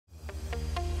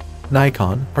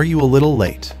Nikon, are you a little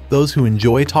late? Those who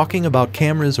enjoy talking about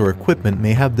cameras or equipment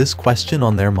may have this question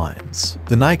on their minds.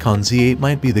 The Nikon Z8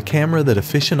 might be the camera that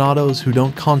aficionados who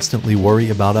don't constantly worry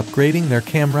about upgrading their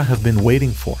camera have been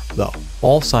waiting for, though.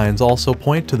 All signs also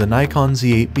point to the Nikon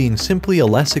Z8 being simply a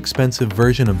less expensive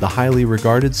version of the highly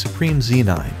regarded Supreme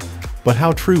Z9. But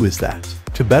how true is that?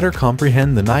 To better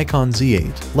comprehend the Nikon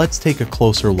Z8, let's take a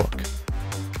closer look.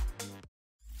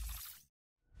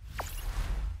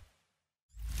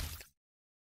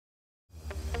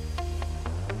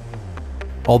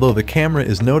 Although the camera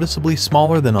is noticeably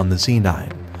smaller than on the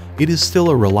Z9, it is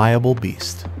still a reliable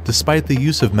beast. Despite the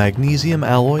use of magnesium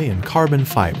alloy and carbon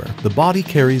fiber, the body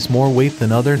carries more weight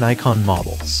than other Nikon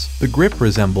models. The grip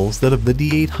resembles that of the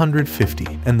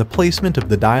D850, and the placement of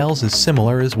the dials is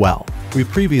similar as well. We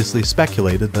previously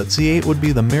speculated that Z8 would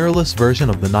be the mirrorless version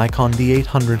of the Nikon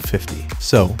D850,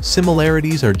 so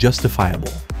similarities are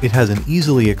justifiable. It has an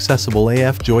easily accessible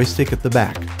AF joystick at the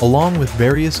back, along with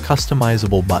various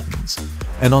customizable buttons.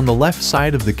 And on the left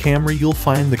side of the camera you'll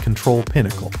find the control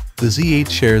pinnacle. The Z8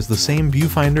 shares the same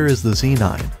viewfinder as the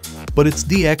Z9, but its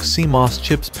DX-CMOS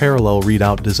chip's parallel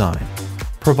readout design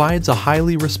provides a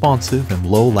highly responsive and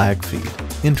low lag feed.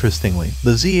 Interestingly,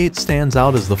 the Z8 stands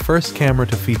out as the first camera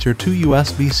to feature two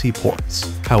USB-C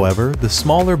ports. However, the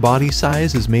smaller body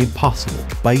size is made possible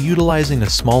by utilizing a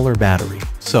smaller battery,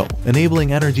 so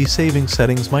enabling energy-saving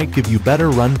settings might give you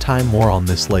better runtime. More on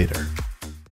this later.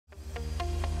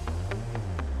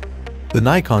 The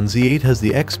Nikon Z8 has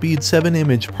the X-Speed 7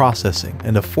 image processing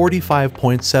and a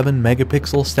 45.7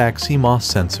 megapixel stack CMOS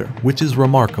sensor, which is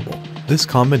remarkable. This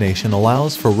combination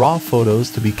allows for raw photos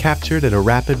to be captured at a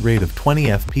rapid rate of 20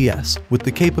 FPS, with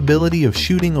the capability of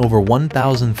shooting over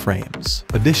 1000 frames.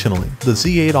 Additionally, the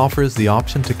Z8 offers the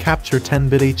option to capture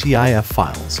 10-bit HEIF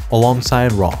files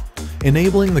alongside RAW,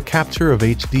 enabling the capture of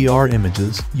HDR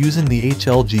images using the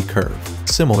HLG curve.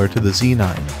 Similar to the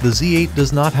Z9, the Z8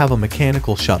 does not have a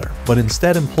mechanical shutter, but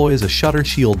instead employs a shutter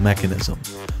shield mechanism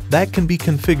that can be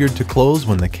configured to close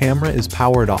when the camera is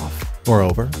powered off.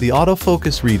 Moreover, the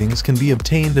autofocus readings can be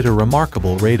obtained at a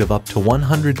remarkable rate of up to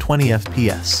 120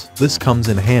 FPS. This comes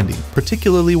in handy,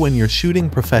 particularly when you're shooting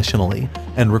professionally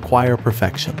and require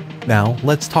perfection. Now,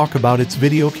 let's talk about its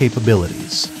video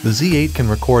capabilities. The Z8 can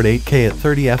record 8K at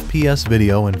 30 FPS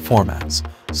video in formats,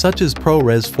 such as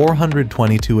ProRes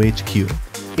 422HQ,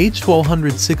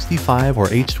 H1265 or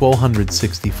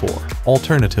H1264.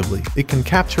 Alternatively, it can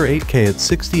capture 8K at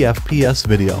 60 FPS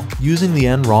video using the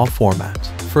NRAW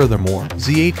format. Furthermore,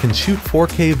 Z8 can shoot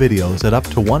 4K videos at up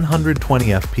to 120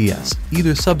 FPS,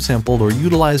 either subsampled or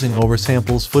utilizing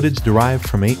oversamples footage derived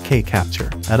from 8K capture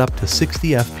at up to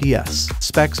 60 FPS.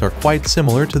 Specs are quite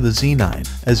similar to the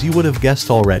Z9, as you would have guessed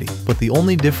already, but the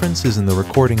only difference is in the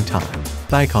recording time.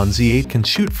 Nikon Z8 can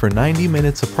shoot for 90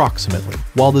 minutes approximately,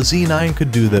 while the Z9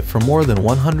 could do that for more than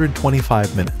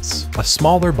 125 minutes. A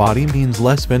smaller body means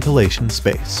less ventilation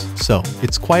space, so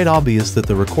it's quite obvious that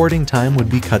the recording time would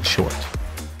be cut short.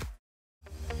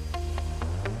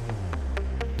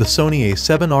 The Sony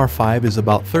A7R5 is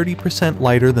about 30%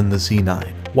 lighter than the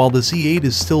Z9, while the Z8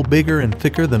 is still bigger and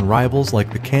thicker than rivals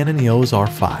like the Canon EOS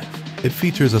R5. It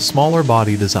features a smaller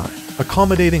body design,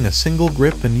 accommodating a single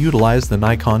grip, and utilize the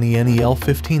Nikon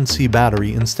ENEL15C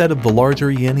battery instead of the larger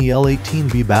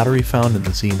ENEL18B battery found in the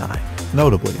Z9.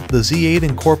 Notably, the Z8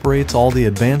 incorporates all the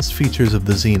advanced features of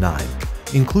the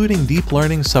Z9, including deep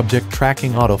learning subject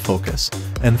tracking autofocus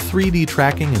and 3D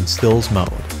tracking in stills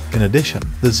mode. In addition,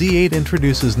 the Z8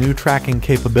 introduces new tracking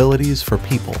capabilities for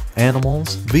people,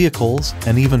 animals, vehicles,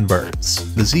 and even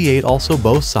birds. The Z8 also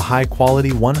boasts a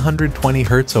high-quality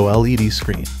 120Hz OLED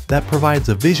screen that provides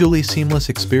a visually seamless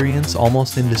experience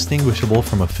almost indistinguishable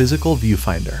from a physical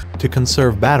viewfinder. To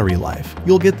conserve battery life,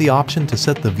 you'll get the option to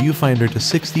set the viewfinder to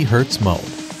 60Hz mode.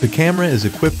 The camera is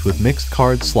equipped with mixed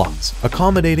card slots,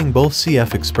 accommodating both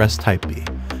CF Express Type B,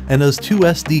 and has two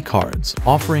SD cards,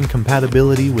 offering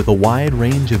compatibility with a wide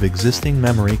range of existing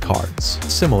memory cards.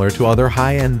 Similar to other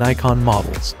high-end Nikon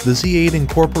models, the Z8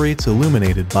 incorporates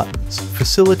illuminated buttons,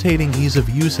 facilitating ease of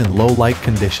use in low-light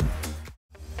conditions.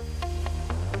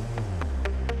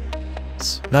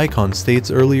 Nikon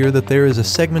states earlier that there is a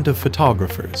segment of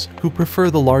photographers who prefer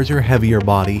the larger, heavier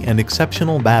body and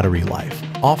exceptional battery life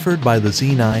offered by the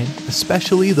Z9,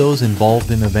 especially those involved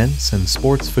in events and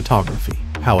sports photography.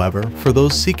 However, for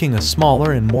those seeking a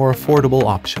smaller and more affordable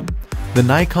option, the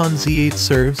Nikon Z8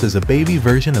 serves as a baby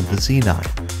version of the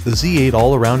Z9. The Z8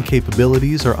 all-around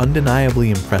capabilities are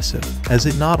undeniably impressive, as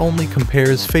it not only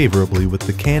compares favorably with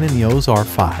the Canon EOS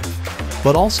R5,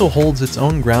 but also holds its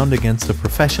own ground against a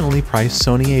professionally priced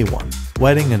Sony A1.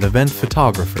 wedding and event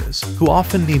photographers, who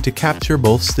often need to capture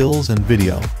both stills and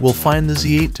video, will find the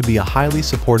Z8 to be a highly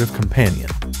supportive companion.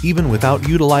 Even without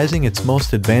utilizing its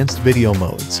most advanced video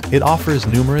modes, it offers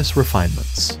numerous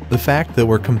refinements. The fact that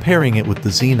we're comparing it with the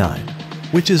Z9,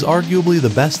 which is arguably the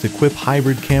best equipped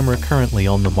hybrid camera currently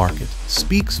on the market,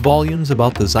 speaks volumes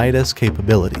about the Z8's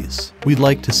capabilities. We'd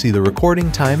like to see the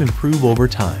recording time improve over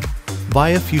time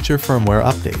via future firmware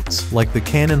updates like the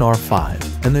Canon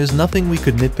R5, and there's nothing we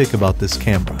could nitpick about this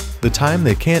camera. The time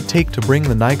they can't take to bring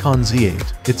the Nikon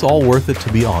Z8, it's all worth it,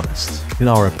 to be honest. In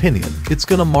our opinion, it's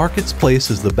gonna mark its place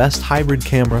as the best hybrid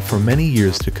camera for many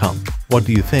years to come. What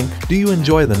do you think? Do you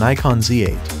enjoy the Nikon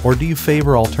Z8, or do you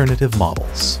favor alternative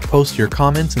models? Post your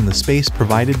comments in the space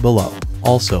provided below.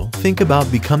 Also, think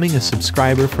about becoming a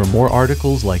subscriber for more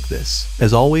articles like this.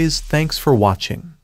 As always, thanks for watching.